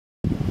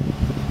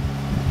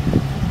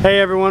Hey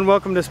everyone,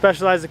 welcome to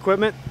Specialized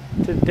Equipment.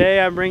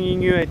 Today I'm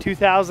bringing you a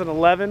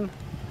 2011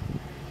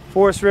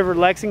 Forest River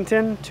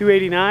Lexington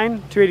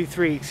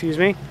 283, excuse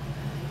me.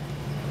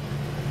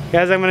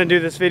 Guys, I'm going to do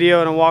this video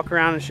and I'll walk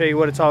around and show you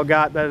what it's all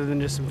got better than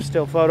just some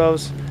still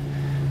photos.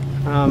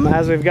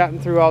 As we've gotten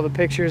through all the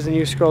pictures and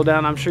you scroll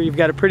down, I'm sure you've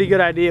got a pretty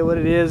good idea what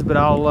it is, but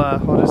I'll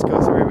just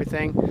go through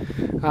everything.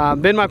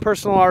 Been my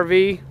personal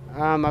RV.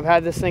 I've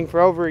had this thing for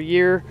over a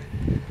year.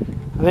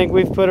 I think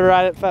we've put it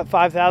right at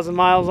 5,000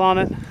 miles on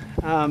it.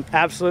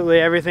 Absolutely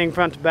everything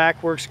front to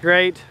back works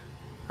great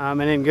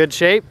and in good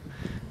shape.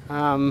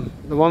 The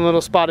one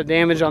little spot of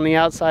damage on the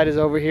outside is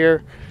over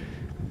here.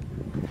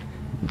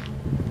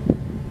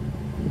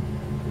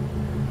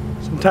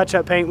 Some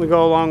touch-up paint would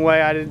go a long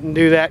way. I didn't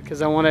do that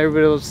because I want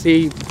everybody to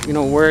see, you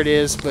know, where it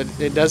is, but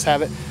it does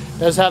have it. It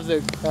does have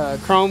the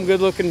chrome,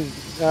 good-looking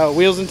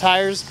wheels and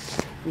tires.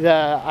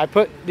 I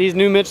put these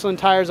new Michelin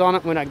tires on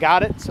it when I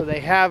got it, so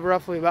they have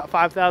roughly about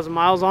 5,000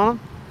 miles on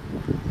them.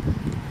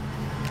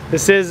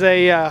 This is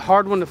a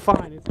hard one to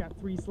find. It's got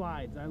 3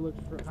 slides. I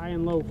looked for high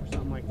and low for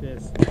something like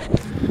this.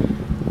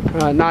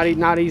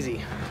 Not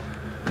easy,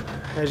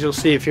 as you'll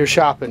see if you're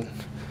shopping.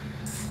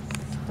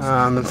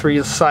 The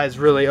 3 slides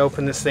really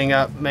open this thing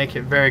up, make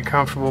it very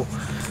comfortable.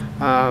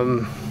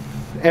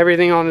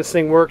 Everything on this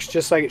thing works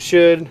just like it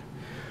should.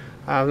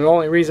 The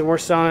only reason we're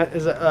selling it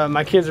is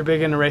my kids are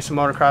big into racing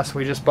motocross, so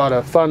we just bought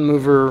a fun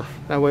mover.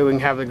 That way we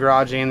can have the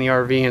garage and the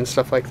RV and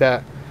stuff like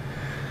that.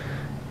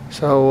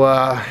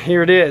 So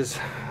here it is.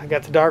 I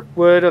got the dark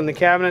wood on the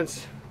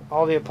cabinets.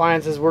 All the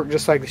appliances work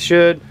just like they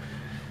should.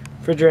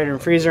 Refrigerator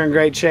and freezer in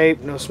great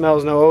shape. No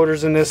smells, no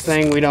odors in this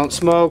thing. We don't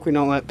smoke. We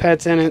don't let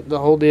pets in it. The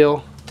whole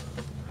deal.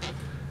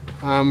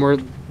 We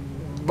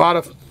bought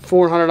a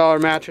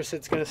 $400 mattress.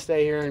 It's going to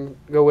stay here and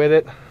go with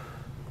it.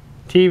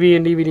 TV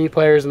and DVD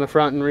players in the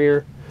front and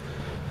rear.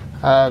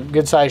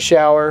 Good size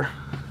shower.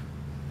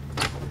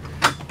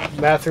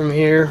 Bathroom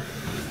here.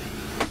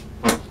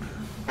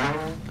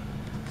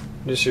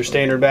 Just your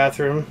standard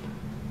bathroom.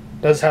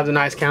 Does have the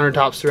nice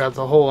countertops throughout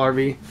the whole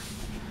RV.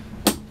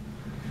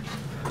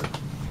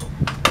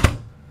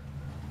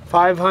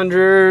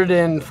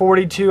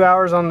 542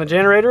 hours on the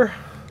generator.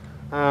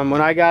 When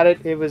I got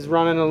it, it was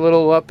running a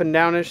little up and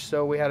downish,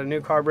 so we had a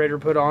new carburetor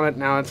put on it.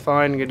 Now it's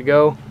fine, good to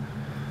go.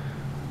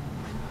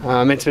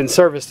 It's been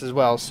serviced as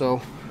well,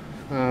 so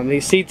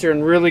these seats are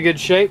in really good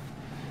shape.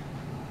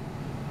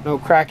 No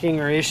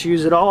cracking or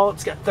issues at all.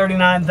 It's got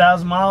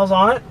 39,000 miles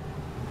on it.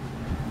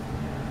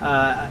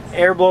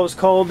 Air blows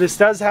cold. This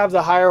does have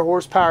the higher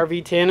horsepower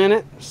V10 in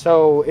it,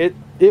 so it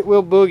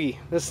will boogie.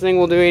 This thing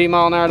will do 80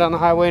 miles an hour down the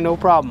highway, no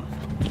problem.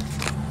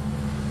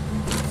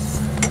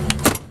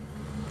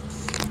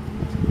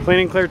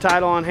 Clean and clear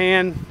title on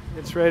hand.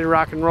 It's ready to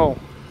rock and roll.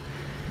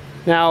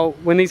 Now,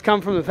 when these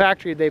come from the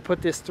factory, they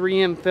put this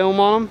 3M film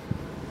on them.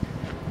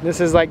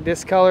 This is like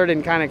discolored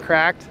and kind of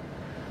cracked.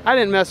 I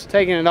didn't mess with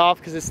taking it off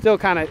because it's still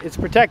kind of, it's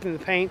protecting the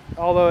paint,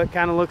 although it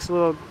kind of looks a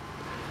little,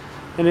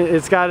 and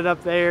it's got it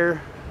up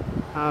there.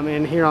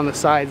 And here on the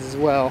sides as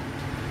well,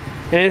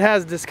 and it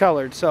has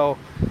discolored, so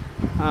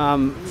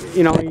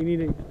you know, you need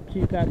to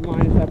keep that in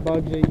mind. If that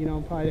bugs you, you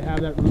know, probably to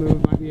have that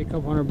removed might be a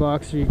couple $100,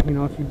 or you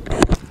know, if you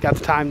got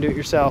the time, do it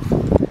yourself.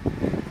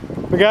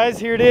 But guys,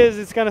 here it is.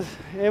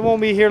 It won't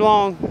be here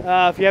long.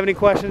 If you have any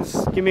questions,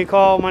 give me a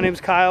call. My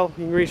name's Kyle.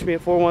 You can reach me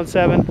at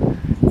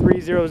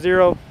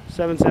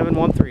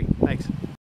 417-300-7713. Thanks.